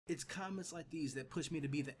It's comments like these that push me to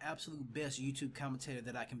be the absolute best YouTube commentator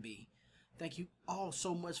that I can be. Thank you all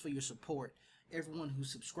so much for your support. Everyone who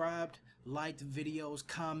subscribed, liked videos,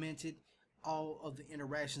 commented, all of the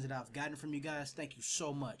interactions that I've gotten from you guys, thank you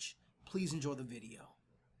so much. Please enjoy the video.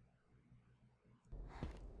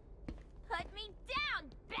 Put me down,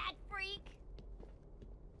 bad freak!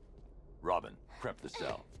 Robin, prep the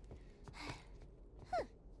cell.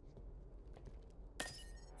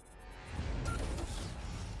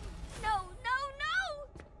 No, no,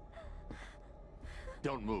 no!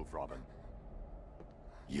 Don't move, Robin.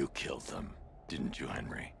 You killed them, didn't you,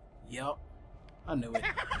 Henry? Yup, I knew it.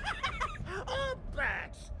 Oh,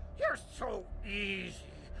 Bats, you're so easy.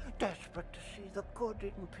 Desperate to see the good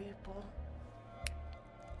in people.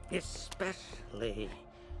 Especially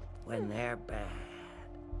when they're bad.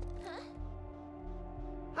 Huh?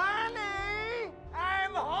 Honey,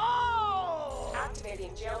 I'm home!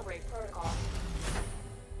 Activating jailbreak protocol.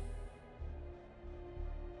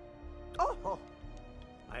 Oh,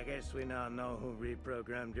 I guess we now know who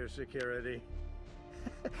reprogrammed your security.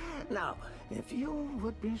 Now, if you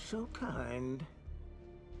would be so kind,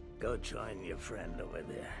 go join your friend over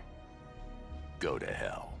there. Go to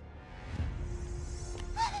hell.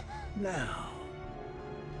 Now.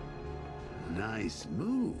 Nice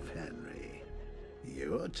move, Henry.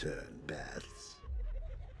 Your turn, Bats.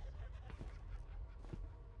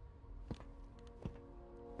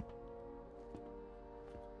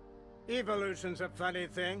 Evolution's a funny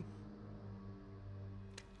thing.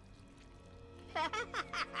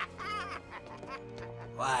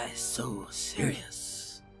 Why so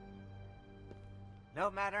serious?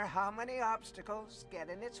 No matter how many obstacles get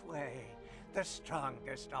in its way, the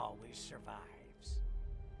strongest always survives.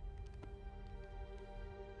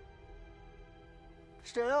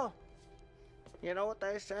 Still, you know what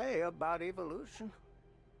they say about evolution?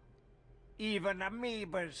 Even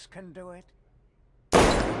amoebas can do it.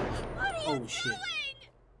 What are you doing? Shit.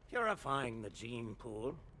 Purifying the gene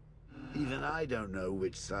pool. Even I don't know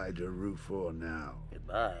which side to root for now.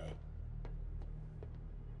 Goodbye.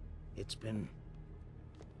 It's been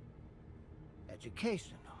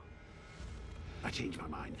educational. I changed my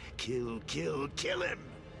mind. Kill, kill, kill him!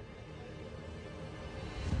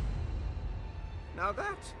 Now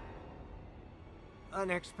that's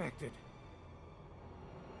unexpected.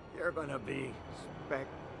 You're gonna be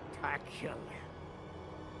spectacular.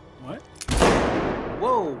 What?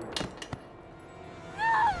 Whoa!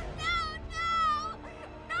 No, no, no!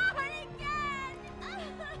 Not again!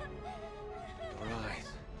 Alright.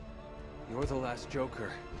 You're the last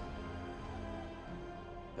Joker.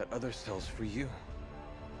 That other cell's for you.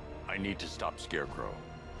 I need to stop Scarecrow.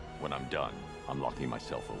 When I'm done, I'm locking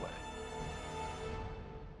myself away.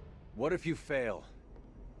 What if you fail?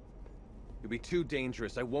 You'll be too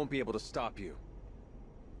dangerous. I won't be able to stop you.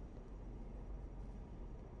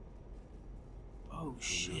 Oh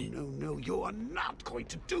shit. No, no, you are not going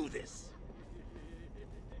to do this!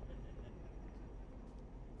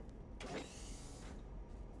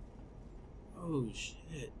 Oh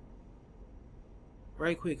shit.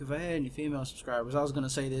 Right quick, if I had any female subscribers, I was gonna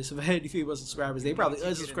say this. If I had any female subscribers, they probably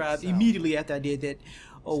unsubscribed immediately after I did that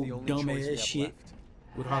dumbass shit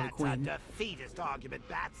with Harley Quinn. That's a defeatist argument,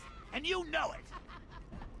 Bats, and you know it.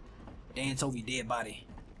 Dance over your dead body.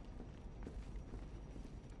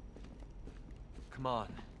 Come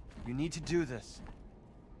on. You need to do this.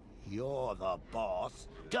 You're the boss.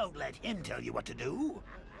 Don't let him tell you what to do.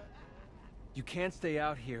 You can't stay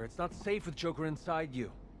out here. It's not safe with Joker inside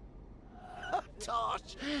you.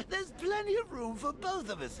 Tosh, there's plenty of room for both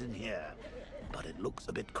of us in here. But it looks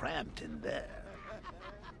a bit cramped in there.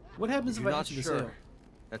 What happens if You're I not enter the sure. cell?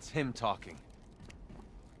 That's him talking.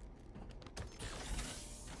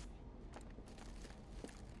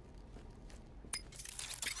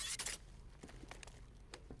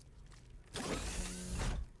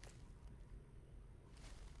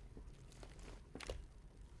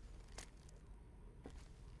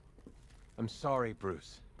 I'm sorry,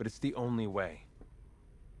 Bruce, but it's the only way.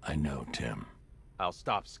 I know, Tim. I'll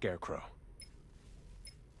stop Scarecrow.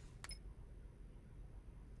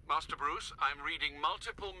 Master Bruce, I'm reading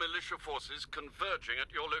multiple militia forces converging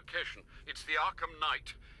at your location. It's the Arkham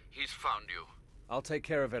Knight. He's found you. I'll take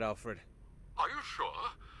care of it, Alfred. Are you sure?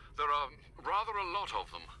 There are rather a lot of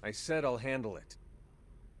them. I said I'll handle it.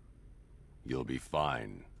 You'll be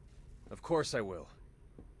fine. Of course I will.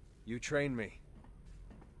 You train me.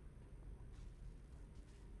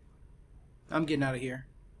 I'm getting out of here.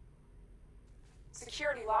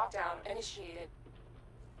 Security lockdown initiated.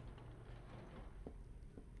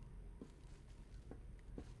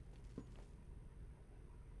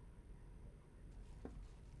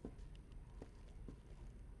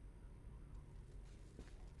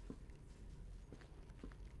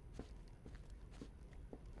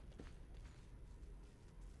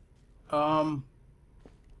 How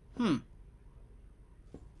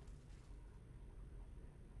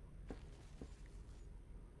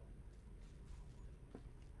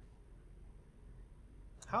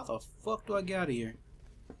the fuck do I get out of here?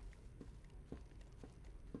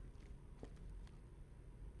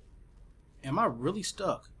 Am I really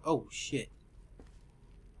stuck? Oh shit.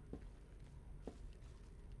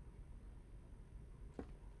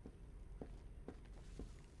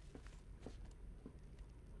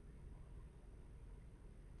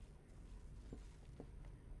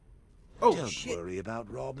 Oh, Don't shit. worry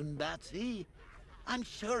about Robin, Batsy. I'm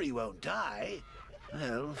sure he won't die.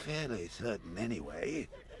 Well, fairly certain anyway.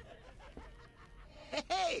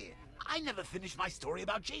 Hey, I never finished my story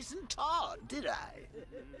about Jason Todd, did I?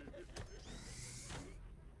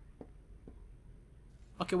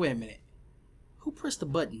 Okay, wait a minute. Who pressed the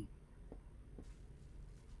button?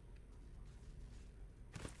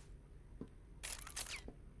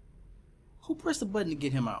 Who pressed the button to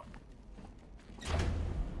get him out?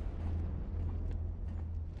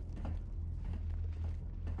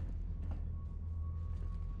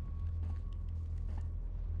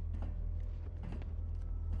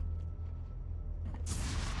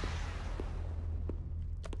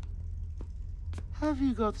 Have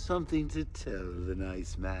you got something to tell the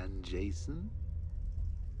nice man, Jason?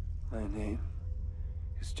 My name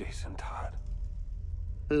is Jason Todd.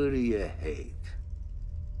 Who do you hate?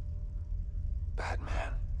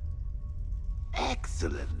 Batman.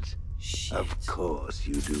 Excellent. Shit. Of course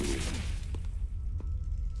you do.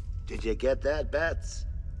 Did you get that, Bats?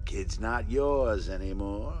 Kid's not yours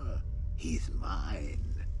anymore. He's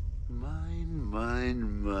mine. Mine,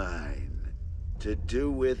 mine, mine. To do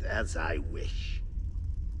with as I wish.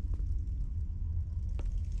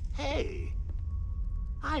 Hey,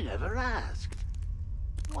 I never asked.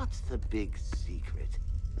 What's the big secret?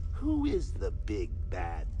 Who is the big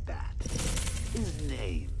bad bat? His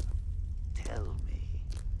name. Tell me.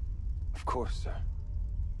 Of course, sir.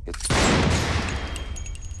 It's...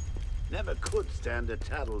 Never could stand a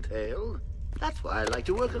tattletale. That's why I like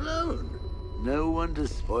to work alone. No one to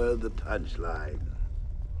spoil the punchline.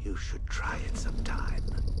 You should try it sometime.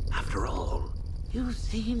 After all, you've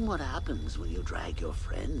seen what happens when you drag your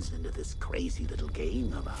friends into this crazy little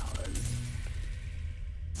game of ours.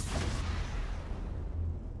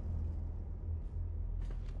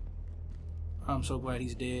 I'm so glad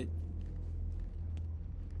he's dead.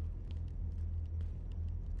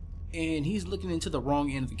 And he's looking into the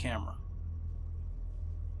wrong end of the camera.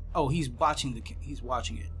 Oh, he's watching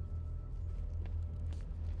it.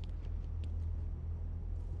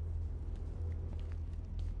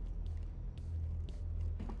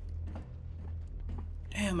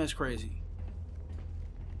 Damn, that's crazy.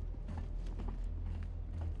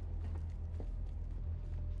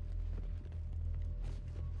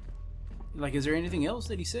 Like, is there anything else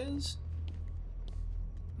that he says?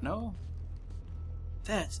 No?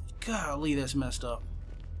 That's, golly, that's messed up.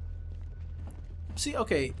 See,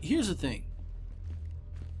 okay, here's the thing.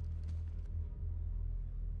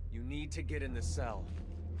 You need to get in the cell.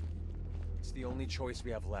 It's the only choice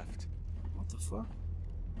we have left. What the fuck?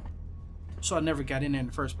 So I never got in there in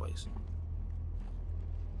the first place.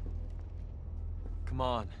 Come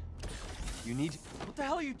on. You need... What the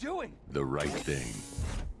hell are you doing? The right thing.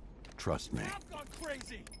 Trust me. I've gone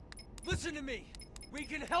crazy! Listen to me! We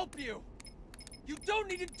can help you! You don't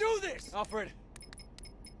need to do this! Alfred!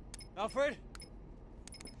 Alfred!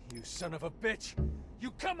 You son of a bitch! You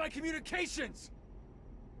cut my communications!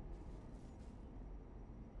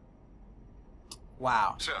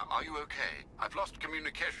 Wow. Sir, are you okay? I've lost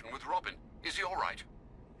communication with Robin. Is he all right?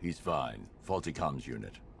 He's fine. Faulty comms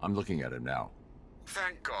unit. I'm looking at him now.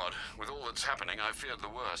 Thank God. With all that's happening, I feared the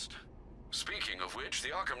worst. Speaking of which, the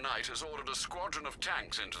Arkham Knight has ordered a squadron of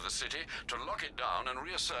tanks into the city to lock it down and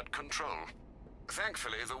reassert control.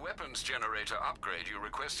 Thankfully, the weapons generator upgrade you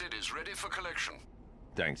requested is ready for collection.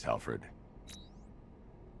 Thanks, Alfred.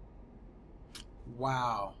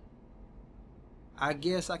 Wow. I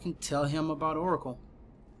guess I can tell him about Oracle.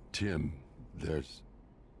 Tim, there's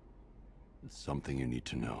something you need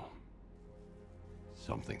to know.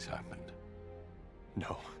 Something's happened.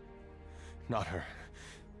 No. Not her.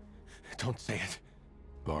 Don't say it.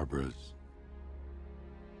 Barbara's...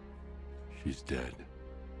 she's dead.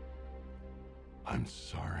 I'm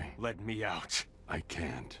sorry. Let me out. I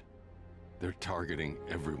can't. They're targeting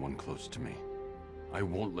everyone close to me. I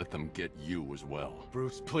won't let them get you as well.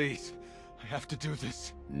 Bruce, please. I have to do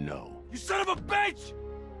this. No. You son of a bitch!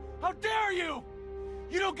 How dare you!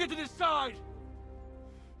 You don't get to decide!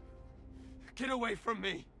 Get away from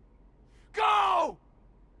me! Go!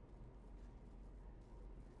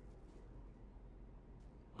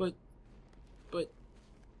 But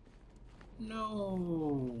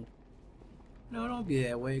No. No, don't be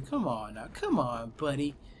that way. Come on now. Come on,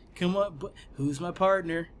 buddy. Come on. Who's my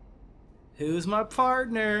partner? Who's my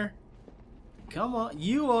partner? Come on.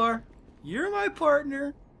 You are. You're my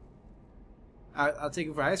partner. I'll take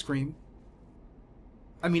it for ice cream.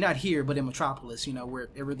 I mean, not here, but in Metropolis, you know, where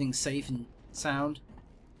everything's safe and sound.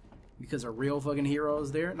 Because a real fucking hero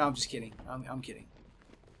is there. No, I'm just kidding. I'm kidding.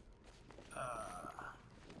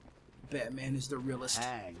 Batman is the realest.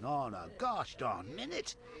 Hang on a gosh darn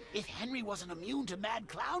minute. If Henry wasn't immune to mad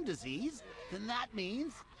clown disease, then that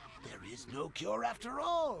means there is no cure after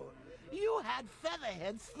all. You had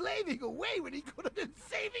Featherhead slaving away when he could have been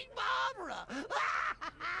saving Barbara.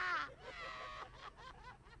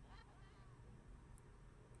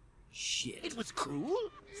 Shit. It was cruel,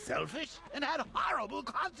 selfish, and had horrible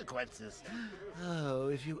consequences. Oh,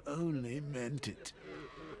 if you only meant it.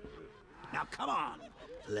 Now come on.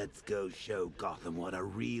 Let's go show Gotham what a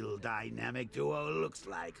real dynamic duo looks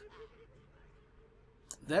like.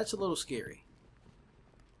 That's a little scary.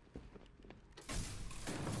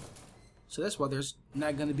 So that's why there's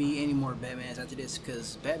not going to be any more Batmans after this,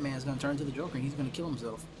 because Batman's going to turn to the Joker and he's going to kill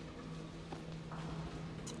himself.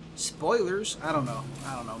 Spoilers? I don't know.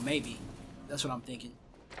 I don't know. Maybe. That's what I'm thinking.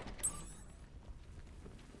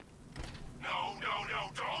 No,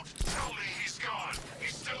 don't tell me he's gone.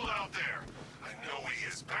 He's still out there. I know he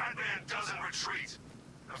is. Batman doesn't retreat.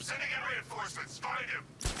 I'm sending in reinforcements. Find him.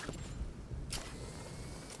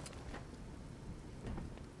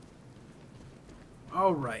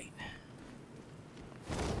 All right.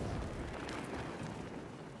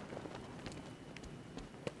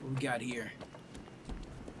 What we got here?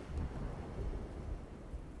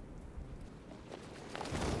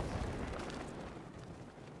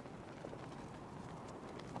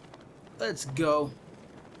 Let's go.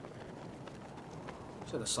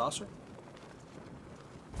 Is that a saucer?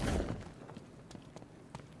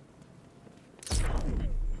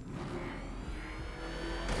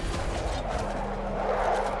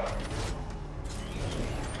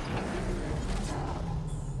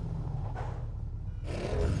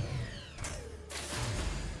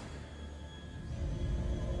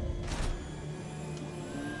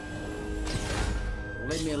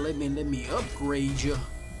 Let me upgrade you.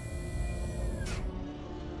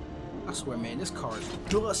 I swear, man, this car is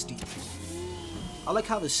dusty. I like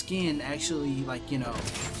how the skin actually, like, you know,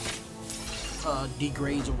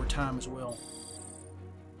 degrades over time as well.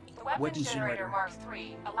 The weapons generator Mark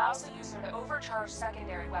III allows the user to overcharge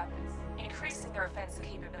secondary weapons, increasing their offensive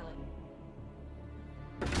capability.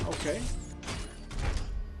 Okay.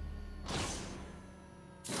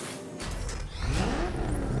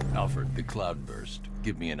 Alfred, the cloudburst.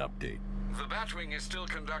 Give me an update. The Batwing is still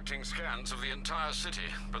conducting scans of the entire city,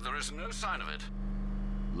 but there is no sign of it.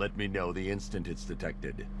 Let me know the instant it's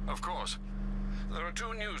detected. Of course. There are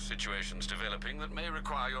two news situations developing that may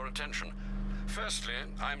require your attention. Firstly,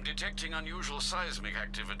 I'm detecting unusual seismic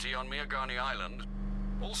activity on Miagani Island.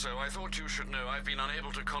 Also, I thought you should know I've been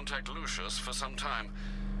unable to contact Lucius for some time.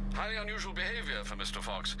 Highly unusual behavior for Mr.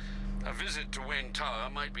 Fox. A visit to Wayne Tower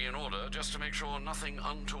might be in order, just to make sure nothing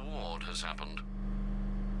untoward has happened.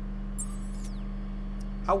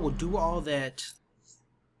 I will do all that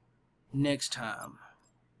next time.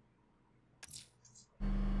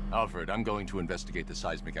 Alfred, I'm going to investigate the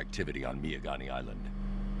seismic activity on Miagani Island.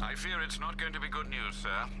 I fear it's not going to be good news,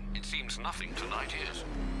 sir. It seems nothing tonight is.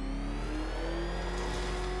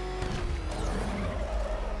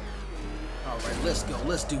 Alright, let's go.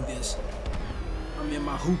 Let's do this. I'm in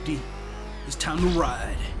my hoopty. It's time to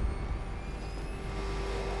ride.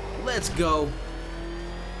 Let's go.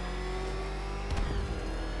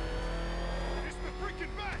 It's the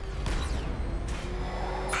freaking Bat!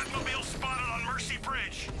 Batmobile spotted on Mercy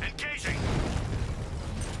Bridge. Engaging.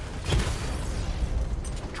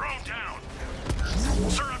 Drone down.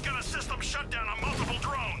 Sir, I've got a system shutdown on multiple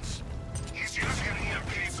drones. He's using an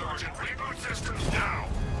EMP, Sergeant. Reboot systems now.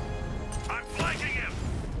 I'm flanking him.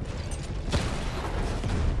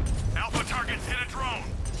 Alpha targets hit a drone.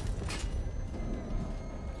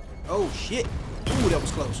 Oh shit. Ooh, that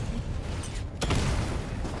was close.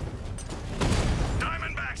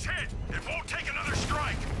 Diamondback's hit. It won't take another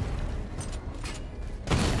strike.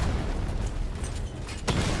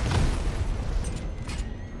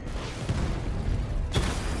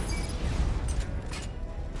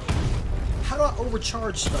 How do I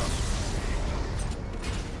overcharge stuff?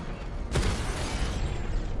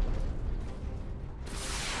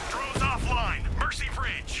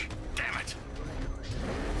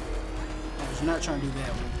 Not trying to do that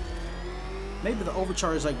one. Maybe the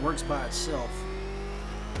overcharge like works by itself.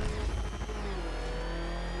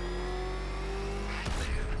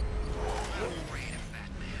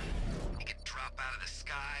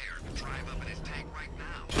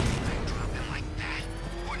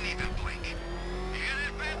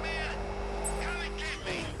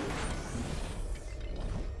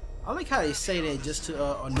 how they say that just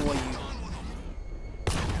to annoy you.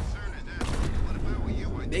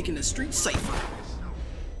 Making the streets safer.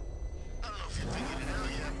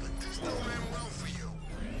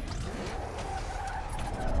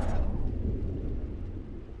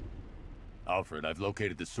 Alfred, I've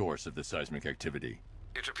located the source of the seismic activity.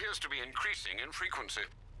 It appears to be increasing in frequency.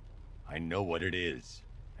 I know what it is,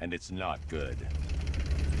 and it's not good.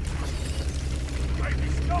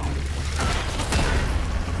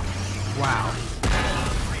 Wow.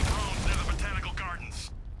 Near the botanical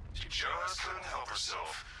gardens. She just couldn't help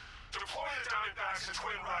herself. Deploy the Diamondbacks and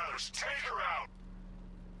Twin Riders. Take her out.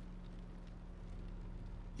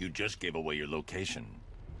 You just gave away your location.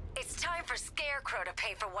 It's time for Scarecrow to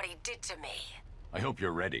pay for what he did to me. I hope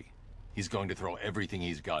you're ready. He's going to throw everything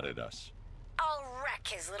he's got at us. I'll wreck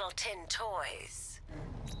his little tin toys.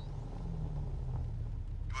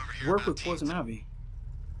 Work with Poison Ivy.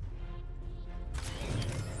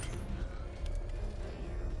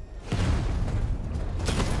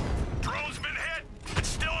 Drone's been hit. It's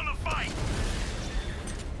still in the fight.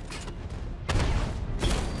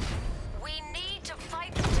 We need to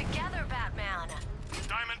fight them together, Batman.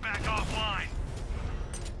 Diamondback offline.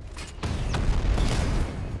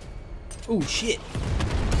 Oh shit.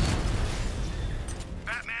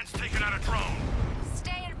 Batman's taking out a drone.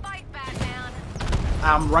 Stay and fight, Batman.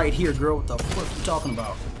 I'm right here, girl. What the fuck you talking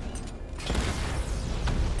about?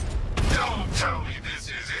 Don't tell me this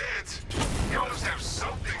is it. You must have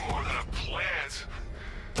something more than a plant.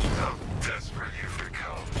 How desperate you've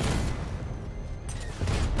become.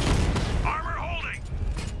 Armor holding.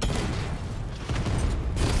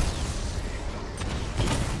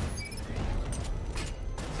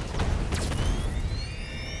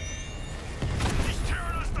 He's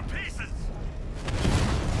tearing us to pieces.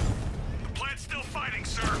 The plant's still fighting,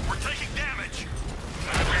 sir. We're taking damage.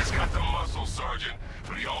 That man's got the muscle, Sergeant,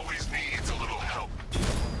 but he always needs a little help.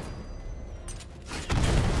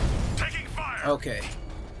 Taking fire. Okay.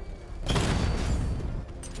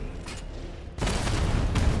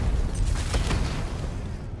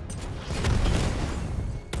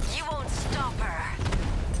 You won't stop her.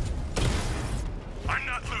 I'm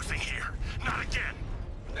not losing here. Not again.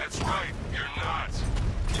 That's right. You're not.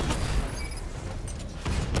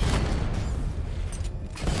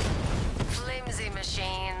 Flimsy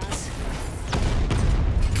machines.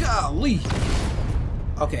 Golly.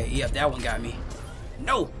 Okay, yep, that one got me.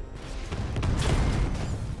 No.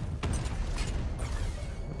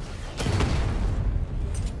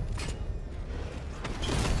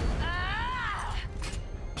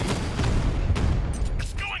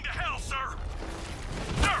 It's going to hell, sir.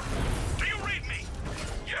 Sir, do you read me?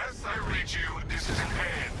 Yes, I read you. This is in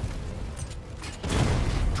hand.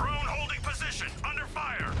 Drone holding position. Under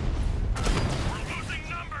fire. We're losing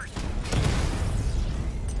numbers.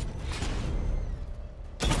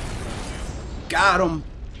 Got him.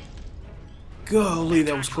 Golly,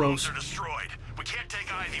 that was close. Drones are destroyed. We can't take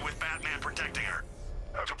Ivy with Batman protecting her.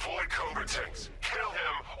 I've deployed Cobra tanks. Kill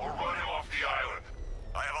him or run him off the island.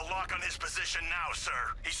 I have a lock on his position now, sir.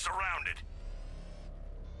 He's surrounded.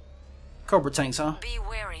 Cobra tanks, huh? Be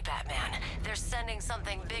wary, Batman. They're sending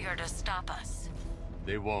something bigger to stop us.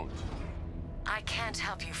 They won't. I can't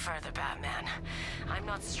help you further, Batman. I'm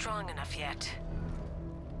not strong enough yet.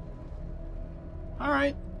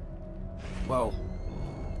 Alright. Whoa.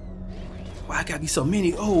 Why I gotta be so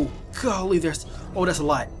many? Oh, golly, there's... Oh, that's a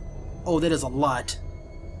lot. Oh, that is a lot.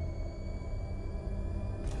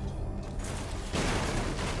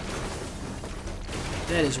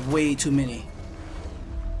 That is way too many.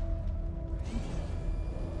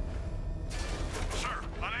 Sir,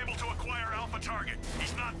 unable to acquire Alpha target.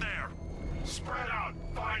 He's not there. Spread out.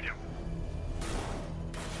 Find him.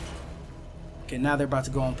 Okay, now they're about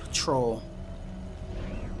to go on patrol.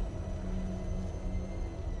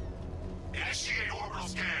 Initiate orbital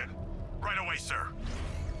scan. Right away, sir.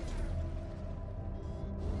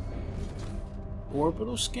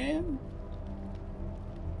 Orbital scan?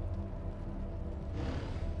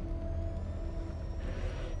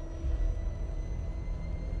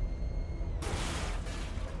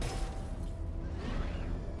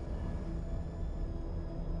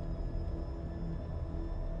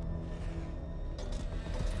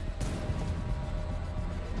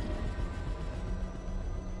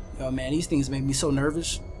 Oh man, these things make me so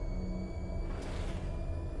nervous.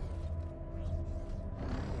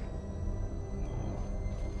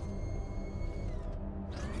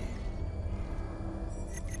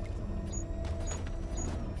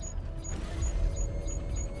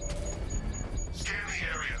 Scan the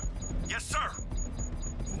area. Yes, sir.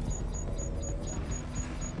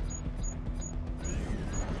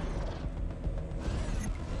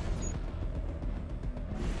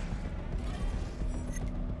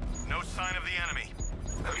 the enemy.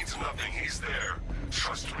 That means nothing. He's there.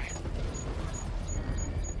 Trust me.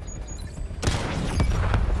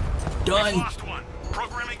 Done. We've lost one.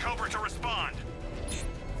 Programming Cobra to respond.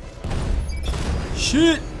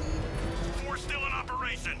 Shit. 4 still in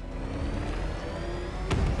operation.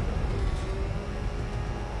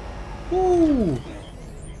 Woo.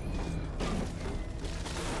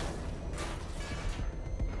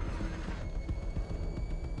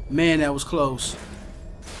 Man, that was close.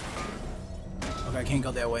 Okay, I can't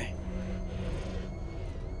go that way.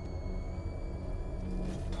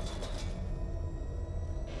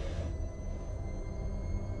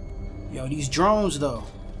 Yo, these drones though.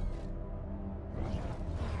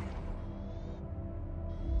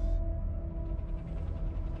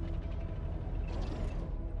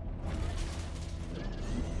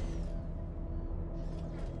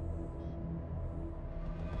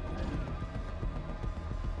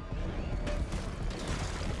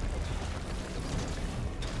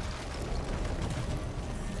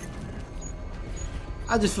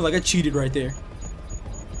 I just feel like I cheated right there.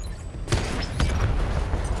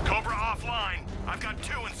 Cobra offline. I've got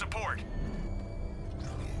 2 in support.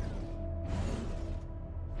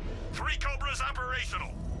 3 Cobras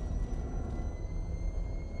operational.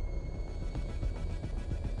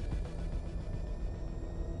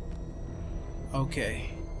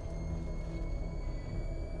 Okay.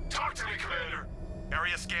 Talk to me, Commander.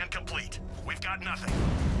 Area scan complete. We've got nothing.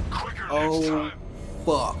 Quicker next time.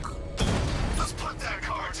 Fuck. Let's put that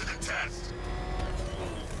car to the test.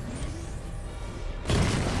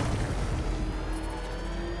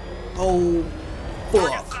 Oh,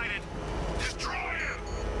 fuck. Destroy him.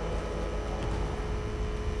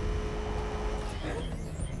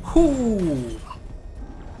 Whoo.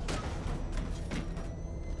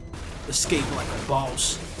 Escape like a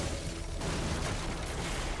boss.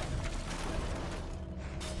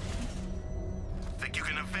 Think you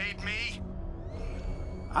can evade me?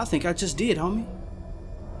 I think I just did, homie.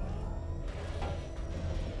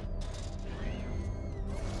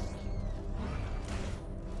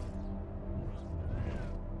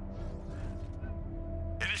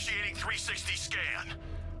 Initiating 360 scan.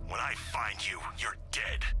 When I find you, you're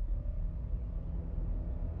dead.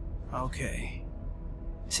 Okay.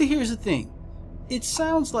 See, here's the thing. It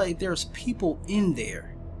sounds like there's people in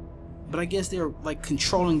there, but I guess they're like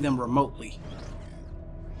controlling them remotely.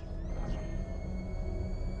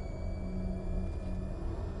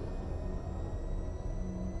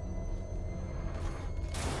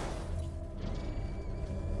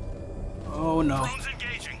 Oh no. Drones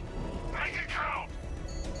engaging. Make it count.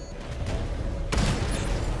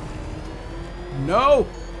 No!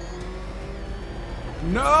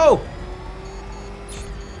 No!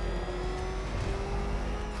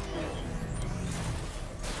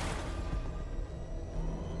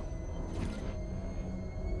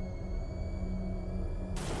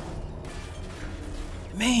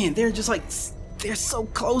 Man, they're just like, they're so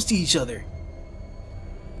close to each other.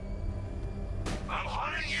 I'm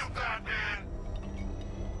hunting you, Batman.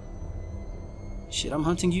 Shit, I'm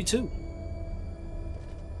hunting you too.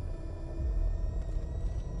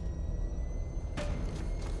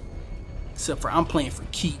 Except for I'm playing for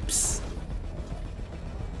keeps.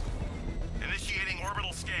 Initiating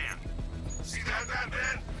orbital scan. See that,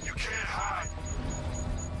 Batman? You can't hide.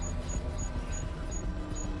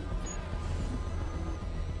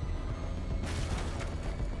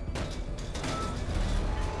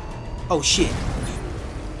 Oh shit.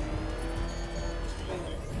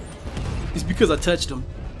 It's because I touched him.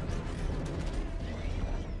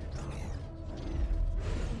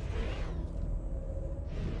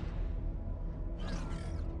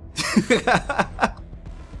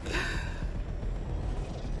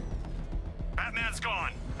 Batman's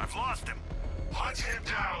gone. I've lost him. Hunt him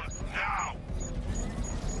down now.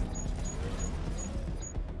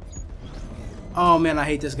 Oh man, I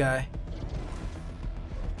hate this guy.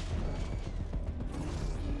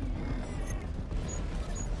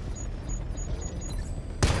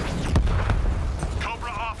 Cobra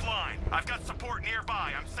offline. I've got support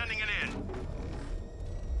nearby. I'm sending it in.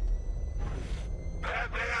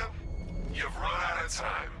 Batman, you've run out of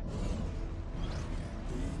time.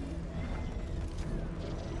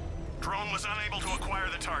 Drone was unable to acquire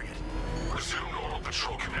the target. Resume normal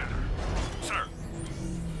patrol, Commander. Sir.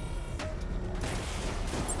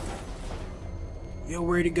 Yo,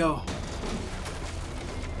 where'd it go?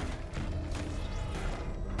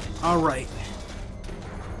 Alright.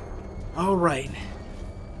 Alright.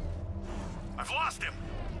 I've lost him.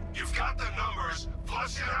 You've got the numbers.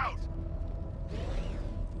 Flush it out.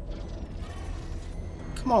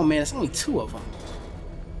 Come on, man. It's only 2 of them.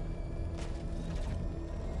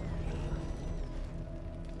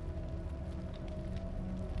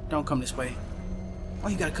 Don't come this way. Why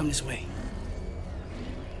you gotta come this way?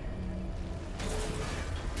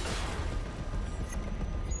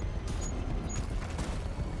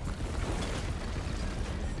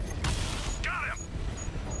 Got him!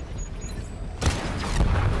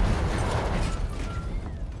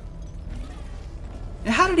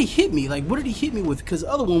 And how did he hit me? Like, what did he hit me with? Because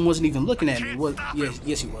the other one wasn't even looking at me. What?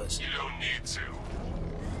 Yes, he was. You don't need to.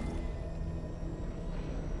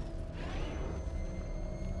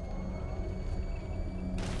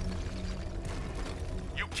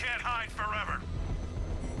 You can't hide forever.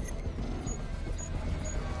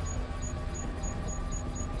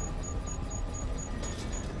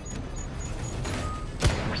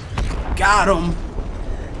 Got him.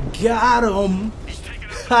 Got him.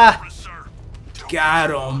 Ha. Got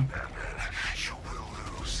him. You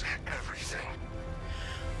will lose everything.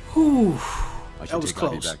 Whew. I That should was take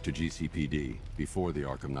Harvey close. back to GCPD before the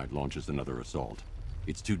Arkham Knight launches another assault.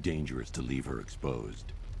 It's too dangerous to leave her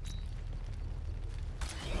exposed.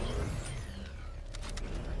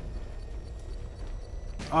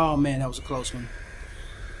 Oh man, that was a close one.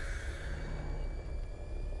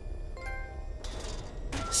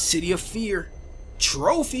 City of Fear.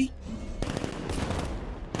 Trophy.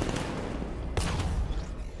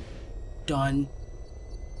 Done.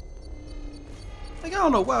 Like, I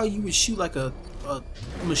don't know why you would shoot like a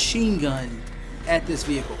machine gun at this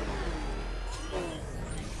vehicle.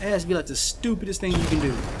 It has to be like the stupidest thing you can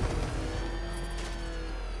do.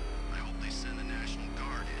 I hope they send the National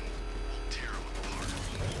Guard in. We'll tear them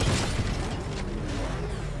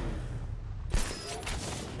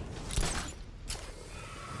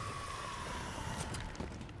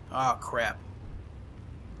Oh apart. crap.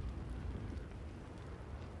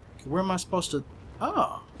 Okay, where am I supposed to...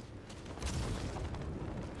 Oh.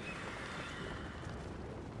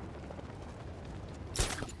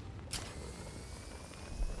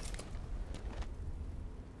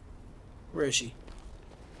 Where is she?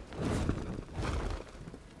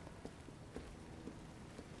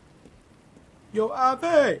 Yo,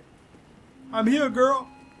 Ivy! I'm here, girl.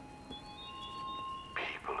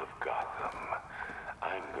 People of Gotham,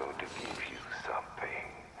 I'm going to give you something.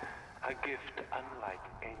 A gift unlike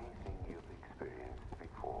anything you've experienced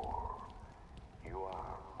before. You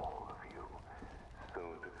are, all of you,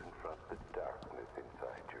 soon to confront the darkness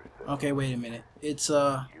inside yourself. Okay, wait a minute. It's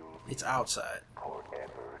outside.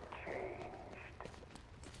 Forever changed.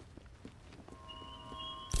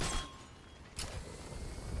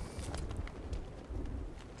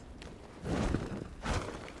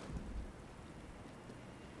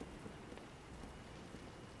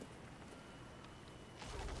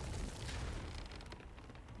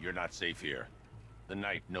 You're not safe here. The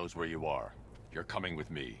Knight knows where you are. You're coming with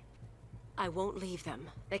me. I won't leave them.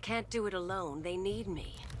 They can't do it alone. They need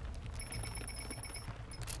me.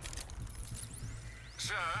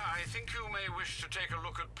 Sir, I think you may wish to take a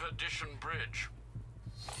look at Perdition Bridge.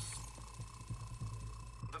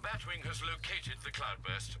 The Batwing has located the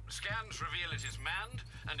cloudburst. Scans reveal it is manned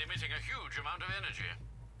and emitting a huge amount of energy.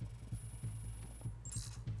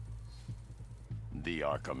 The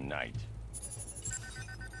Arkham Knight.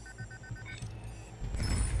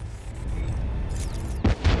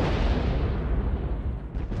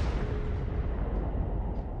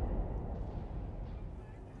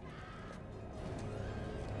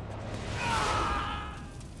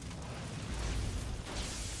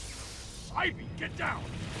 Ivy, get down!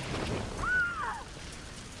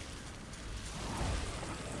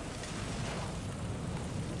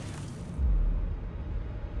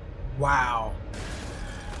 Wow.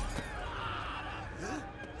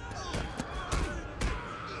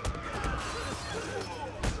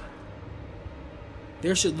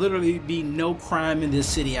 There should literally be no crime in this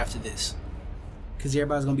city after this. Because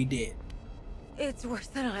everybody's going to be dead. It's worse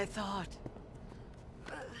than I thought.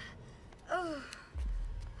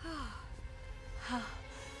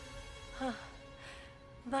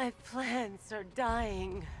 My plants are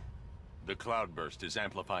dying. The cloudburst is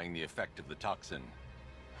amplifying the effect of the toxin.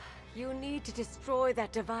 You need to destroy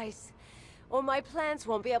that device, or my plants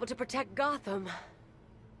won't be able to protect Gotham.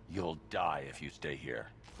 You'll die if you stay here.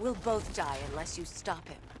 We'll both die unless you stop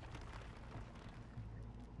him.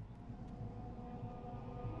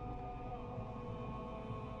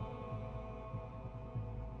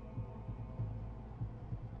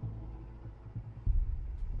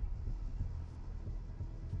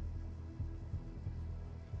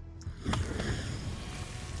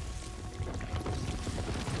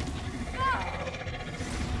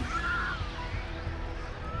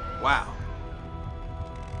 Wow.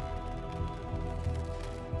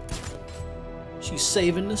 She's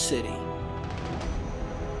saving the city.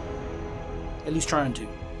 At least trying to.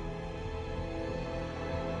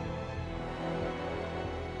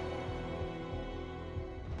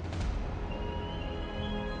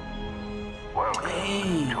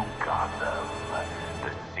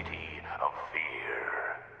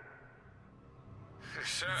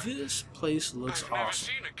 sir. This place looks I've never awesome.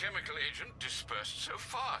 seen a chemical agent dispersed so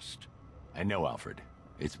fast. I know, Alfred.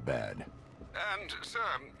 It's bad. And, sir,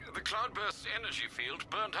 the cloudburst's energy field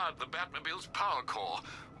burnt out the Batmobile's power core.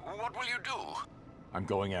 What will you do? I'm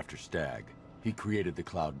going after Stagg. He created the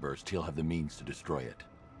cloudburst. He'll have the means to destroy it.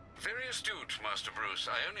 Very astute, Master Bruce.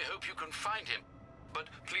 I only hope you can find him. But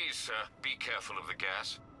please, sir, be careful of the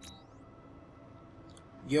gas.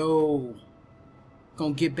 Yo,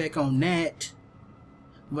 gonna get back on that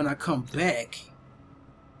when I come back.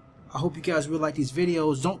 I hope you guys really like these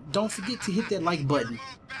videos. Don't forget to hit that like button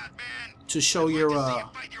to show your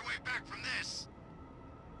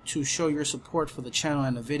support for the channel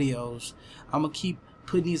and the videos. I'm gonna keep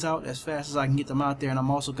putting these out as fast as I can get them out there, and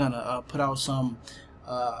I'm also gonna put out some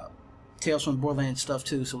Tales from the Borderlands stuff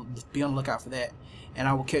too, so be on the lookout for that. And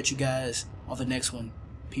I will catch you guys on the next one.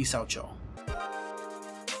 Peace out, y'all.